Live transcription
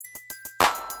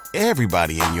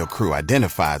Everybody in your crew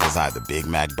identifies as either Big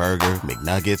Mac Burger,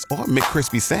 McNuggets, or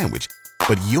McCrispy Sandwich.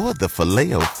 But you're the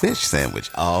Filet-O-Fish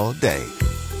Sandwich all day.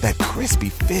 That crispy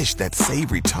fish, that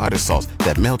savory tartar sauce,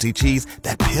 that melty cheese,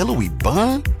 that pillowy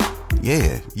bun.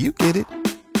 Yeah, you get it.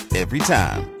 Every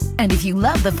time. And if you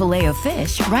love the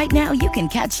Filet-O-Fish, right now you can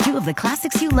catch two of the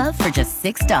classics you love for just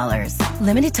 $6.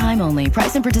 Limited time only.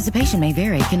 Price and participation may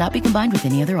vary. Cannot be combined with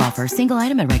any other offer. Single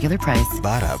item at regular price.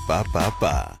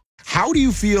 Ba-da-ba-ba-ba. How do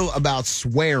you feel about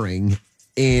swearing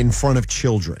in front of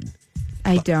children?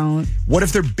 I don't. What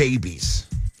if they're babies?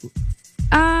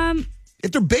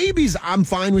 If they're babies, I'm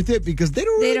fine with it because they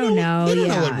don't know. They don't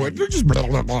know what word. They're just blah,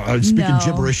 blah, blah, speaking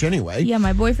gibberish anyway. Yeah,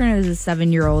 my boyfriend is a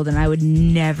 7-year-old, and I would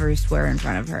never swear in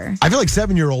front of her. I feel like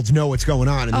 7-year-olds know what's going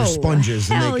on, and they're sponges,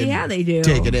 and they do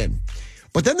take it in.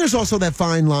 But then there's also that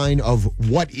fine line of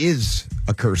what is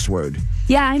a curse word.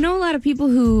 Yeah, I know a lot of people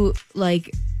who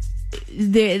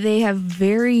they have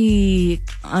very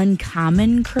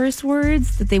uncommon curse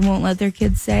words that they won't let their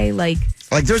kids say, like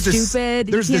there's stupid.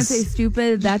 You can't say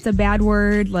stupid. That's a bad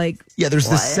word. There's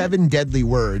the 7 deadly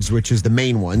words, which is the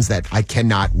main ones that I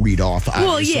cannot read off.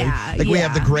 Obviously. We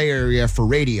have the gray area for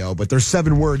radio, but there's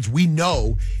 7 words we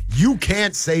know you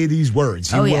can't say these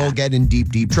words. You will get in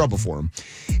deep trouble for them.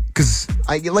 Because,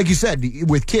 like you said,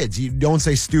 with kids, you don't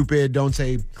say stupid, don't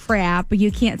say crap. You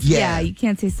can't. You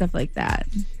can't say stuff like that.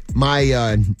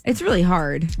 It's really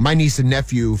hard. My niece and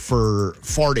nephew, for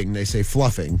farting, they say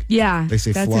fluffing. Yeah, they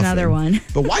say that's fluffing. Another one.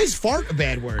 But why is fart a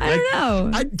bad word? I don't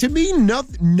know. To me,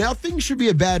 nothing should be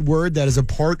a bad word that is a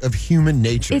part of human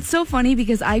nature. It's so funny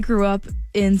because I grew up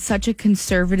in such a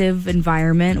conservative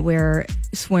environment where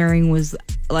swearing was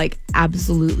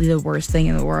absolutely the worst thing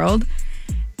in the world.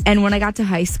 And when I got to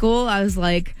high school, I was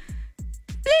like,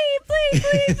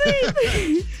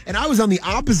 please. And I was on the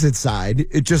opposite side.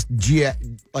 It just,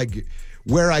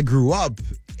 where I grew up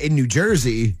in New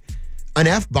Jersey, an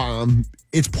F-bomb,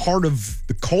 it's part of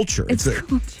the culture. It's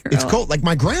cultural. It's cool.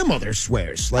 My grandmother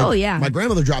swears. My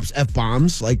grandmother drops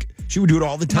F-bombs. She would do it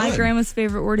all the time. My grandma's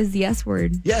favorite word is the S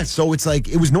word. Yeah, so it's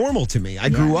it was normal to me. I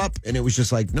grew up and it was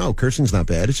just no, cursing's not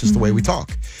bad. It's just the way we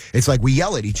talk. It's we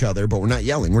yell at each other, but we're not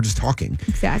yelling. We're just talking.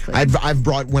 Exactly. I've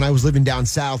brought, when I was living down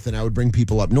south and I would bring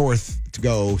people up north to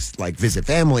go visit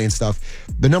family and stuff,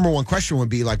 the number one question would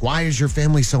be why is your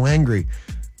family so angry?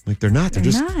 They're not. They're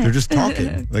just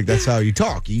talking. That's how you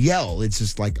talk. You yell. It's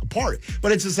just a part.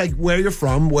 But it's just where you're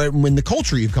from, when the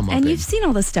culture you come up in. And you've seen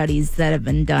all the studies that have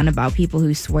been done about people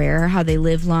who swear, how they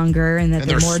live longer, and that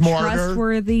they're more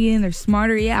trustworthy and they're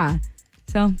smarter. Yeah.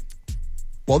 So.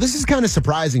 Well, this is kind of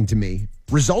surprising to me.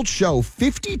 Results show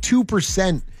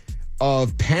 52%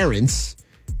 of parents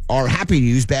are happy to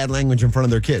use bad language in front of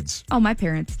their kids. Oh, my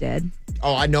parents did.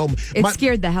 Oh, I know. It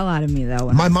scared the hell out of me, though.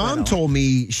 My mom told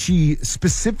me she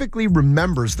specifically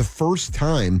remembers the first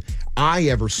time I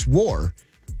ever swore,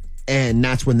 and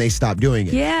that's when they stopped doing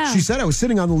it. Yeah. She said I was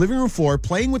sitting on the living room floor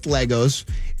playing with Legos,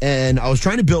 and I was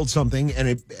trying to build something,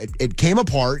 and it came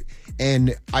apart,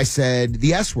 and I said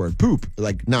the S word, poop.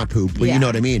 Not poop, but you know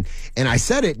what I mean. And I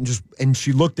said it, and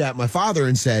she looked at my father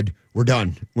and said, "We're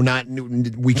done.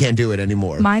 We can't do it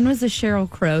anymore." Mine was a Sheryl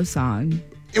Crow song.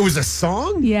 It was a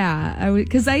song? Yeah,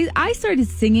 because I started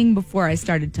singing before I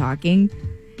started talking,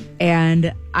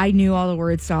 and I knew all the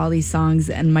words to all these songs,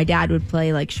 and my dad would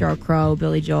play Sheryl Crow,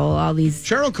 Billy Joel, all these.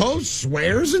 Sheryl Crow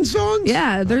swears in songs?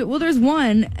 Yeah, there's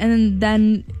one, and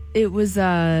then it was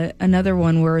another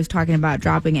one where it was talking about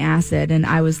dropping acid, and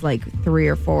I was 3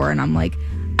 or 4, and I'm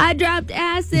I dropped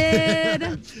acid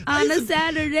on a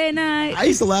Saturday night. I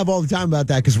used to laugh all the time about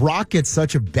that because rock gets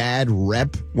such a bad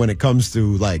rep when it comes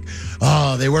to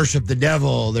they worship the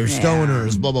devil, they're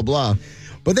stoners, blah, blah, blah.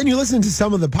 But then you listen to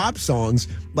some of the pop songs,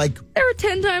 they were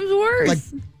 10 times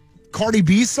worse. Cardi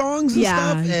B songs and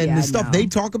stuff, and the stuff they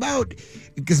talk about.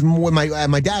 Because when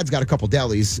my dad's got a couple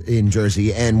delis in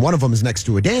Jersey, and one of them is next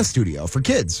to a dance studio for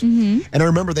kids. Mm-hmm. And I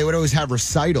remember they would always have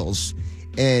recitals.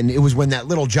 And it was when that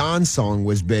Little John song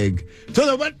was big. And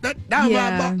I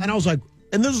was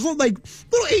and there's little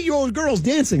 8-year-old girls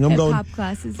dancing. I'm going, pop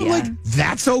classes,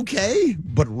 that's okay,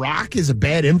 but rock is a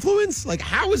bad influence?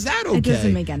 How is that okay? It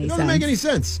doesn't make any sense. It doesn't make any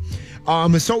sense.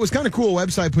 So it was kind of cool. A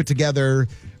website put together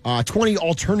 20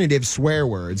 alternative swear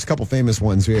words. A couple famous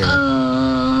ones here.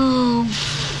 Oh,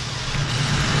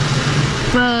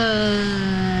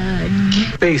 fudge.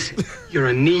 Face it, you're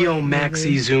a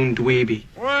neo-maxi-zoom dweeby.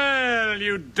 Well,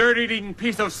 you dirt-eating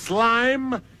piece of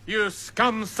slime, you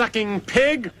scum-sucking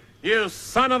pig, you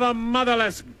son of a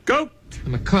motherless goat.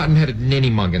 I'm a cotton-headed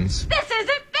ninny-muggins. This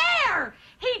isn't fair!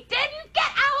 He didn't get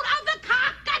out of the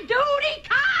cock-a-doodie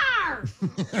car!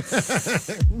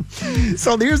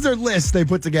 So here's their list they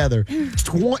put together.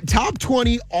 Top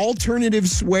 20 alternative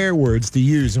swear words to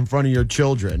use in front of your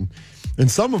children. And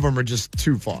some of them are just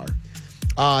too far.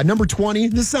 Number 20,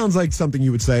 this sounds like something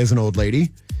you would say as an old lady.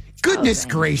 Goodness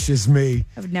gracious me.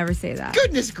 I would never say that.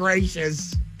 Goodness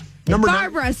gracious.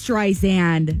 Barbara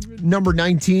Streisand. Number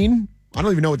 19, I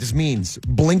don't even know what this means.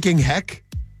 Blinking heck.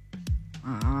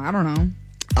 I don't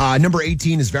know. Number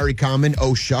 18 is very common.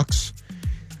 Oh, shucks.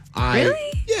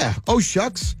 Really? Yeah. Oh,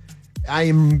 shucks. I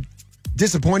am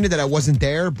disappointed that I wasn't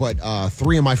there, but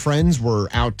 3 of my friends were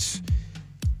out,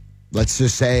 let's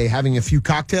just say, having a few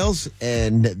cocktails,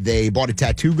 and they bought a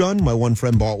tattoo gun. My one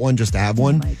friend bought one just to have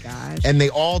one. Oh, my gosh. And they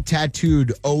all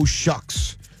tattooed oh,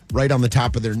 shucks right on the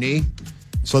top of their knee.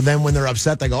 So then when they're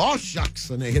upset, they go, oh,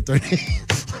 shucks, and they hit their knee.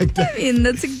 Like that. I mean,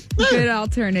 that's a good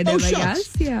alternative, I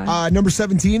guess. Yeah. Number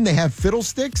 17, they have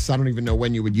fiddlesticks. I don't even know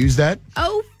when you would use that.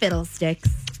 Oh, fiddlesticks.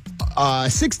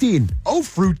 16, oh,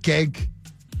 fruitcake.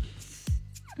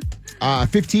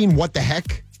 15, what the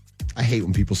heck? I hate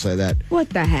when people say that. What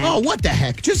the heck? Oh, what the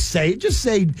heck? Just say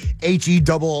H-E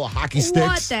double hockey sticks.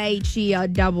 What the H-E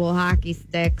double hockey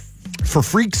sticks? For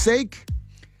freak's sake.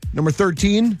 Number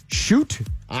 13, shoot.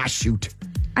 Shoot.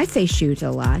 I say shoot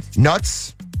a lot.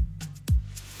 Nuts.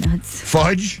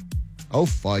 Fudge. Oh,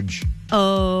 fudge.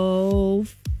 Oh,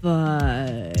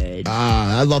 fudge.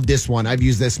 I love this one. I've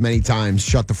used this many times.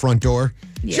 Shut the front door.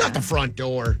 Yeah. Shut the front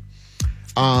door.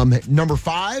 Number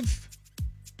 5,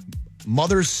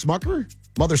 Mother Smucker.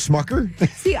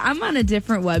 See, I'm on a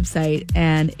different website,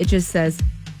 and it just says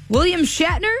William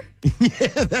Shatner.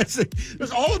 Yeah, that's it.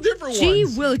 There's all different G.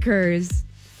 ones. Willikers.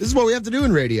 This is what we have to do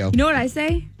in radio. You know what I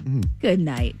say? Mm-hmm. Good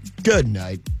night. Good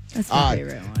night. That's my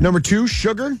favorite one. Number 2,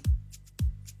 sugar.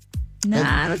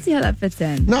 Nah, I don't see how that fits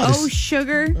in. No,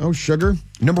 sugar. Oh, sugar.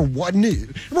 Number 1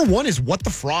 is what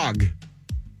the frog.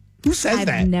 Who says that?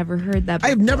 I've never heard that before. I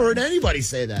have never heard anybody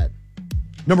say that.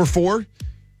 Number 4,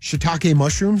 shiitake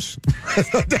mushrooms.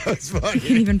 That was funny. You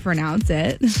can't even pronounce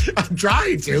it. I'm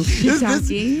trying to.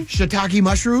 Shiitake? Shiitake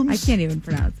mushrooms? I can't even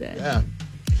pronounce it. Yeah.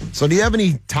 So do you have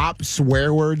any top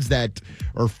swear words that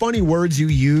are funny words you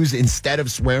use instead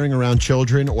of swearing around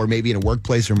children or maybe in a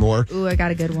workplace or more? Ooh, I got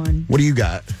a good one. What do you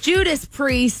got? Judas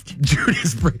Priest.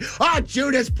 Judas Priest.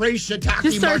 Judas Priest, shiitake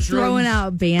Just start mushrooms. throwing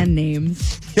out band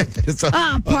names.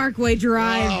 Parkway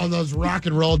Drive. Oh, those rock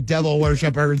and roll devil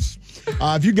worshippers.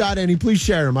 If you got any, please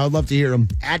share them. I would love to hear them.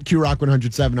 At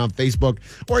QRock107 on Facebook,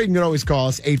 or you can always call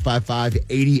us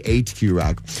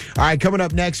 855-88-QRock. All right, coming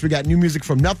up next, we got new music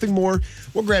from Nothing More.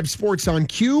 We'll grab sports on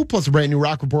Q, plus a brand new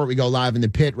rock report. We go live in the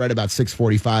pit right about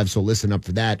 6:45, so listen up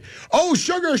for that. Oh,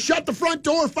 sugar, shut the front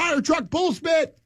door, fire truck, bull spit.